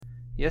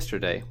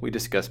Yesterday, we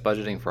discussed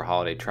budgeting for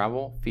holiday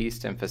travel,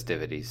 feasts, and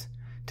festivities.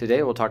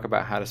 Today, we'll talk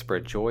about how to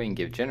spread joy and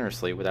give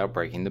generously without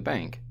breaking the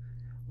bank.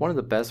 One of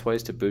the best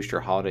ways to boost your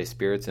holiday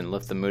spirits and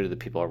lift the mood of the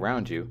people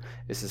around you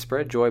is to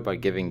spread joy by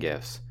giving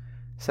gifts.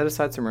 Set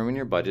aside some room in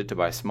your budget to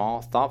buy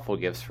small, thoughtful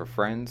gifts for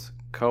friends,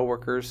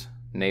 co-workers,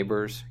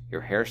 neighbors,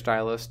 your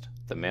hairstylist,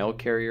 the mail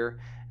carrier,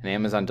 an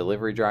Amazon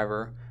delivery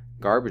driver,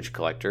 garbage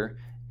collector,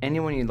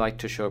 anyone you'd like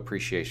to show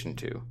appreciation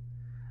to.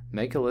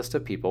 Make a list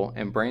of people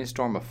and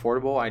brainstorm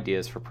affordable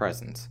ideas for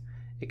presents.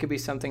 It could be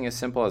something as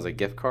simple as a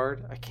gift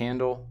card, a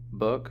candle,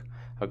 book,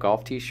 a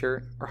golf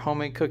t-shirt, or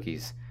homemade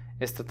cookies.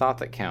 It's the thought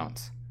that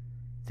counts.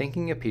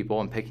 Thinking of people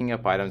and picking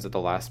up items at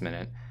the last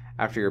minute,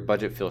 after your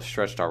budget feels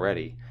stretched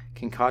already,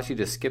 can cause you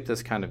to skip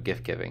this kind of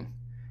gift giving.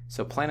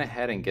 So plan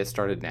ahead and get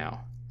started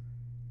now.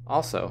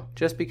 Also,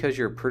 just because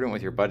you're prudent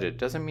with your budget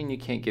doesn't mean you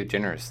can't give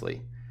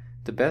generously.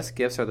 The best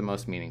gifts are the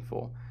most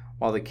meaningful.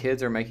 While the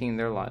kids are making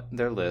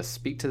their lists,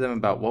 speak to them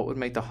about what would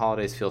make the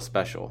holidays feel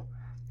special.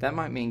 That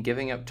might mean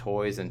giving up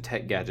toys and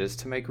tech gadgets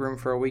to make room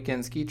for a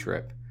weekend ski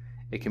trip.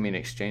 It can mean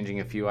exchanging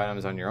a few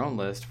items on your own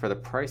list for the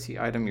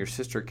pricey item your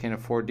sister can't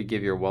afford to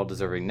give your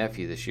well-deserving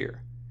nephew this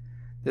year.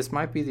 This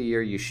might be the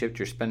year you shift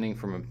your spending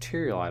from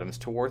material items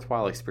to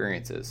worthwhile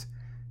experiences.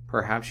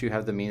 Perhaps you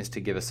have the means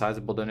to give a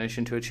sizable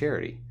donation to a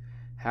charity.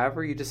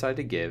 However you decide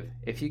to give,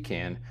 if you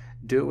can,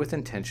 do it with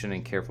intention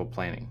and careful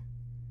planning.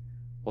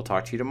 We'll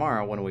talk to you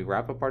tomorrow when we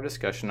wrap up our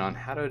discussion on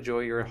how to enjoy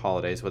your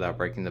holidays without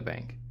breaking the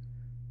bank.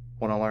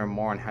 Want to learn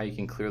more on how you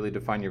can clearly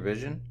define your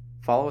vision?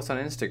 Follow us on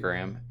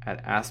Instagram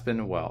at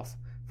Aspen Wealth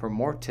for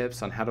more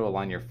tips on how to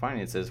align your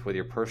finances with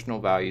your personal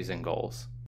values and goals.